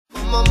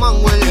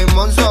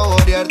con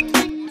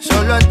saborearte.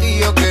 Solo a ti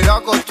yo quiero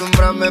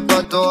acostumbrarme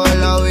pa' toda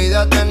la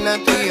vida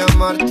tenerte y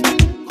amarte.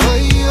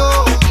 Ay,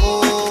 oh,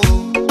 oh.